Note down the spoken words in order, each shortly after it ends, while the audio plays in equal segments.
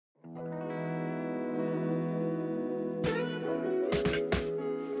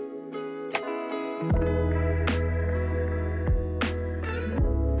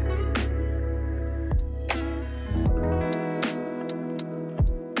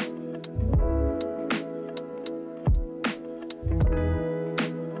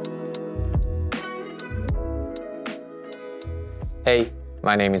Hey,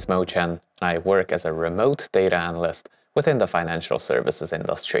 my name is Mo Chen, and I work as a remote data analyst within the financial services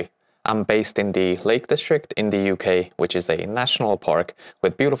industry. I'm based in the Lake District in the UK, which is a national park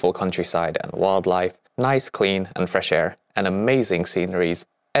with beautiful countryside and wildlife, nice, clean and fresh air, and amazing sceneries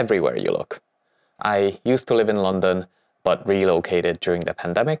everywhere you look. I used to live in London, but relocated during the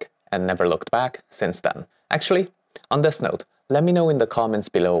pandemic and never looked back since then. Actually, on this note, let me know in the comments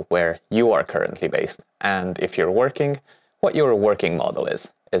below where you are currently based, and if you're working, what your working model is.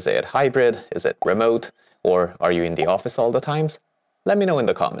 Is it hybrid? Is it remote? Or are you in the office all the times? Let me know in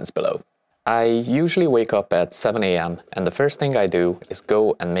the comments below. I usually wake up at 7 a.m. and the first thing I do is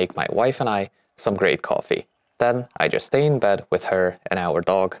go and make my wife and I some great coffee. Then I just stay in bed with her and our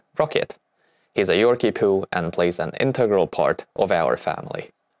dog, Rocket. He's a Yorkie poo and plays an integral part of our family.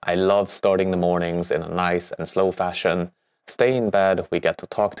 I love starting the mornings in a nice and slow fashion. Stay in bed, we get to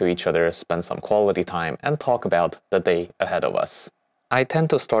talk to each other, spend some quality time, and talk about the day ahead of us. I tend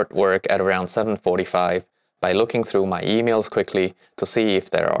to start work at around 7:45 by looking through my emails quickly to see if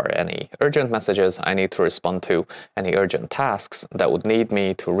there are any urgent messages I need to respond to, any urgent tasks that would need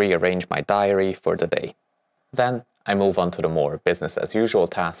me to rearrange my diary for the day. Then I move on to the more business as usual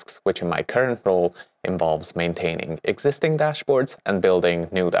tasks, which in my current role involves maintaining existing dashboards and building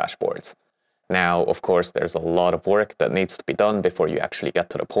new dashboards. Now, of course, there's a lot of work that needs to be done before you actually get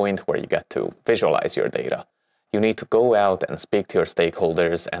to the point where you get to visualize your data. You need to go out and speak to your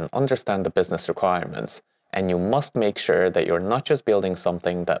stakeholders and understand the business requirements. And you must make sure that you're not just building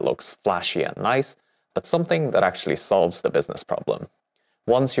something that looks flashy and nice, but something that actually solves the business problem.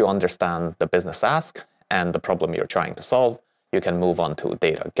 Once you understand the business ask and the problem you're trying to solve, you can move on to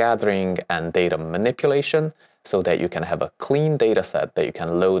data gathering and data manipulation, so that you can have a clean data set that you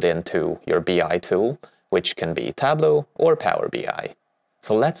can load into your BI tool, which can be Tableau or Power BI.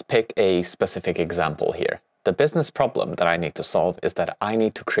 So let's pick a specific example here. The business problem that I need to solve is that I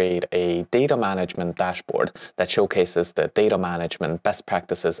need to create a data management dashboard that showcases the data management best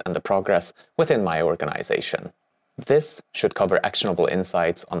practices and the progress within my organization. This should cover actionable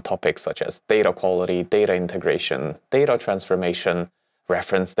insights on topics such as data quality, data integration, data transformation,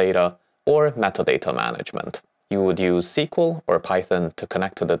 reference data, or metadata management. You would use SQL or Python to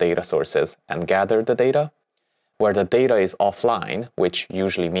connect to the data sources and gather the data. Where the data is offline, which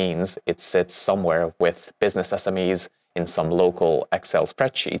usually means it sits somewhere with business SMEs in some local Excel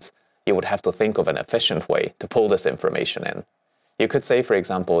spreadsheets, you would have to think of an efficient way to pull this information in. You could say, for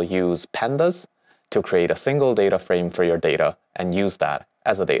example, use pandas to create a single data frame for your data and use that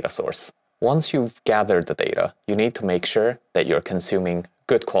as a data source. Once you've gathered the data, you need to make sure that you're consuming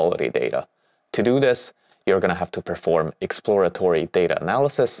good quality data. To do this, you're going to have to perform exploratory data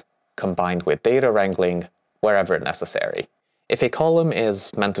analysis combined with data wrangling wherever necessary. If a column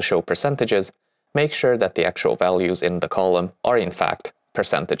is meant to show percentages, make sure that the actual values in the column are in fact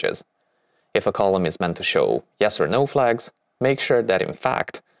percentages. If a column is meant to show yes or no flags, make sure that in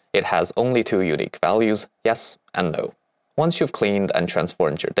fact it has only two unique values, yes and no. Once you've cleaned and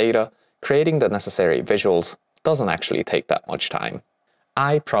transformed your data, creating the necessary visuals doesn't actually take that much time.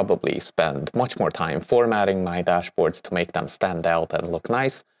 I probably spend much more time formatting my dashboards to make them stand out and look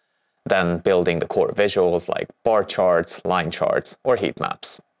nice than building the core visuals like bar charts, line charts, or heat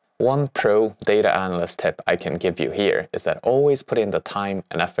maps. One pro data analyst tip I can give you here is that always put in the time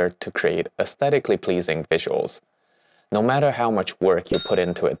and effort to create aesthetically pleasing visuals. No matter how much work you put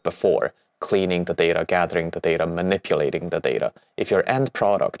into it before, cleaning the data, gathering the data, manipulating the data, if your end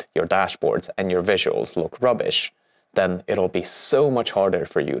product, your dashboards, and your visuals look rubbish, then it'll be so much harder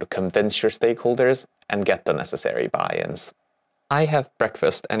for you to convince your stakeholders and get the necessary buy-ins. I have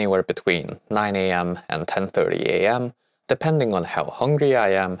breakfast anywhere between 9 a.m. and 10:30 a.m., depending on how hungry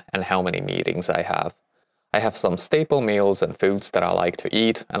I am and how many meetings I have. I have some staple meals and foods that I like to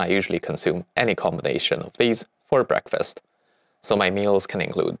eat, and I usually consume any combination of these for breakfast. So my meals can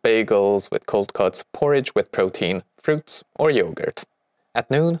include bagels with cold cuts, porridge with protein, fruits, or yogurt.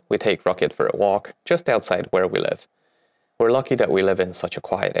 At noon, we take Rocket for a walk just outside where we live. We're lucky that we live in such a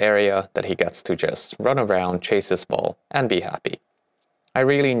quiet area that he gets to just run around, chase his ball, and be happy. I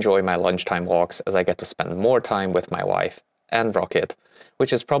really enjoy my lunchtime walks as I get to spend more time with my wife and Rocket,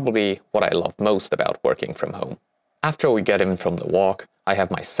 which is probably what I love most about working from home. After we get in from the walk, I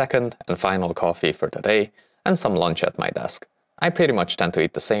have my second and final coffee for the day and some lunch at my desk. I pretty much tend to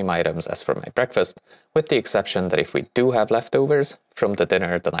eat the same items as for my breakfast, with the exception that if we do have leftovers from the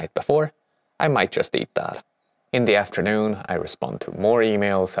dinner the night before, I might just eat that. In the afternoon, I respond to more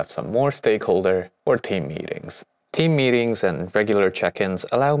emails, have some more stakeholder or team meetings. Team meetings and regular check-ins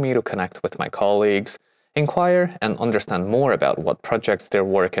allow me to connect with my colleagues, inquire and understand more about what projects they're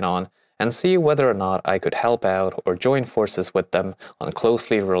working on, and see whether or not I could help out or join forces with them on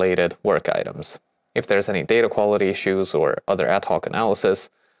closely related work items. If there's any data quality issues or other ad hoc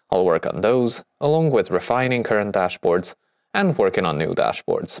analysis, I'll work on those, along with refining current dashboards and working on new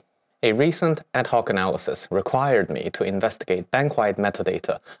dashboards. A recent ad hoc analysis required me to investigate bank-wide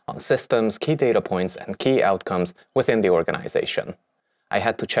metadata on systems, key data points, and key outcomes within the organization. I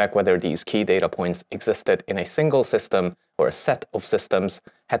had to check whether these key data points existed in a single system or a set of systems,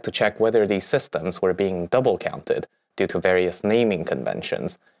 had to check whether these systems were being double-counted due to various naming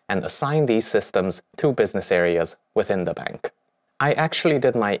conventions, and assign these systems to business areas within the bank. I actually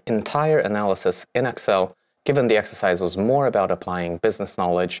did my entire analysis in Excel, given the exercise was more about applying business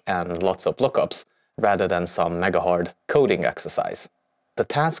knowledge and lots of lookups, rather than some mega-hard coding exercise. The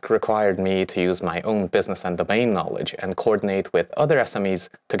task required me to use my own business and domain knowledge and coordinate with other SMEs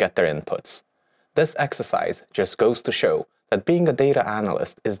to get their inputs. This exercise just goes to show that being a data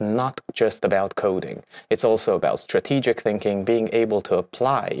analyst is not just about coding. It's also about strategic thinking, being able to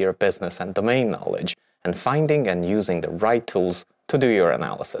apply your business and domain knowledge, and finding and using the right tools to do your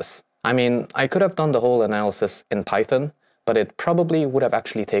analysis. I mean, I could have done the whole analysis in Python, but it probably would have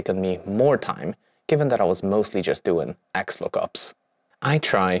actually taken me more time, given that I was mostly just doing XLOOKUPs. I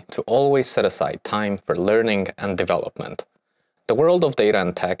try to always set aside time for learning and development. The world of data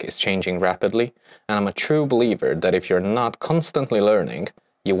and tech is changing rapidly, and I'm a true believer that if you're not constantly learning,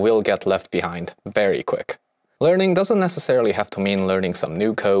 you will get left behind very quick. Learning doesn't necessarily have to mean learning some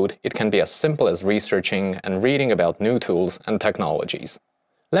new code. It can be as simple as researching and reading about new tools and technologies.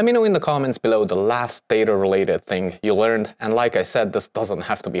 Let me know in the comments below the last data-related thing you learned, and like I said, this doesn't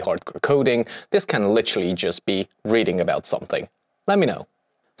have to be hardcore coding. This can literally just be reading about something. Let me know.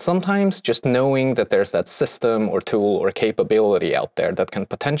 Sometimes just knowing that there's that system or tool or capability out there that can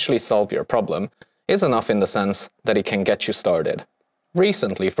potentially solve your problem is enough in the sense that it can get you started.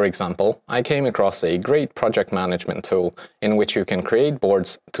 Recently, for example, I came across a great project management tool in which you can create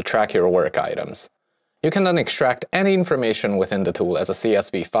boards to track your work items. You can then extract any information within the tool as a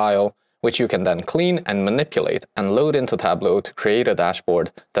CSV file, which you can then clean and manipulate and load into Tableau to create a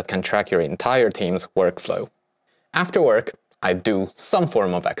dashboard that can track your entire team's workflow. After work, I do some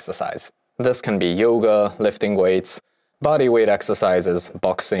form of exercise. This can be yoga, lifting weights, body weight exercises,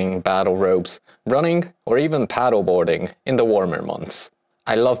 boxing, battle ropes, running, or even paddleboarding in the warmer months.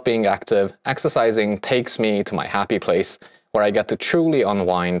 I love being active. Exercising takes me to my happy place where I get to truly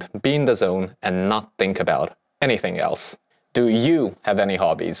unwind, be in the zone, and not think about anything else. Do you have any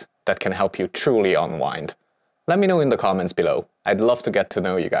hobbies that can help you truly unwind? Let me know in the comments below. I'd love to get to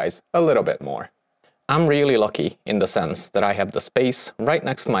know you guys a little bit more. I'm really lucky in the sense that I have the space right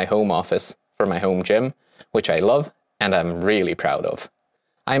next to my home office for my home gym, which I love and I'm really proud of.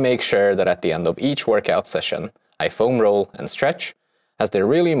 I make sure that at the end of each workout session, I foam roll and stretch, as they're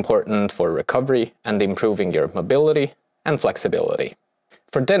really important for recovery and improving your mobility and flexibility.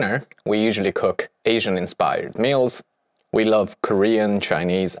 For dinner, we usually cook Asian-inspired meals. We love Korean,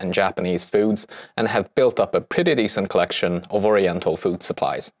 Chinese, and Japanese foods and have built up a pretty decent collection of Oriental food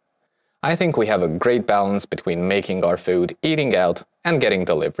supplies. I think we have a great balance between making our food, eating out, and getting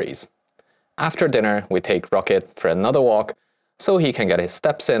deliveries. After dinner, we take Rocket for another walk so he can get his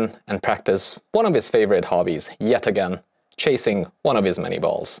steps in and practice one of his favorite hobbies yet again, chasing one of his many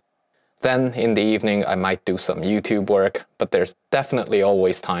balls. Then, in the evening, I might do some YouTube work, but there's definitely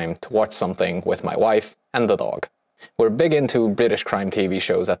always time to watch something with my wife and the dog. We're big into British crime TV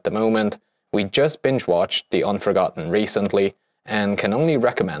shows at the moment. We just binge-watched The Unforgotten recently, and can only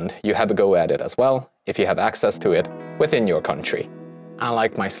recommend you have a go at it as well, if you have access to it within your country. I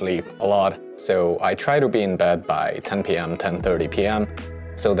like my sleep a lot, so I try to be in bed by 10 p.m., 10:30 p.m.,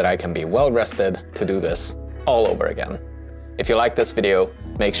 so that I can be well rested to do this all over again. If you like this video,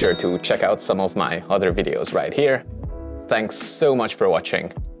 make sure to check out some of my other videos right here. Thanks so much for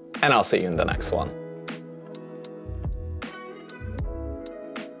watching, and I'll see you in the next one.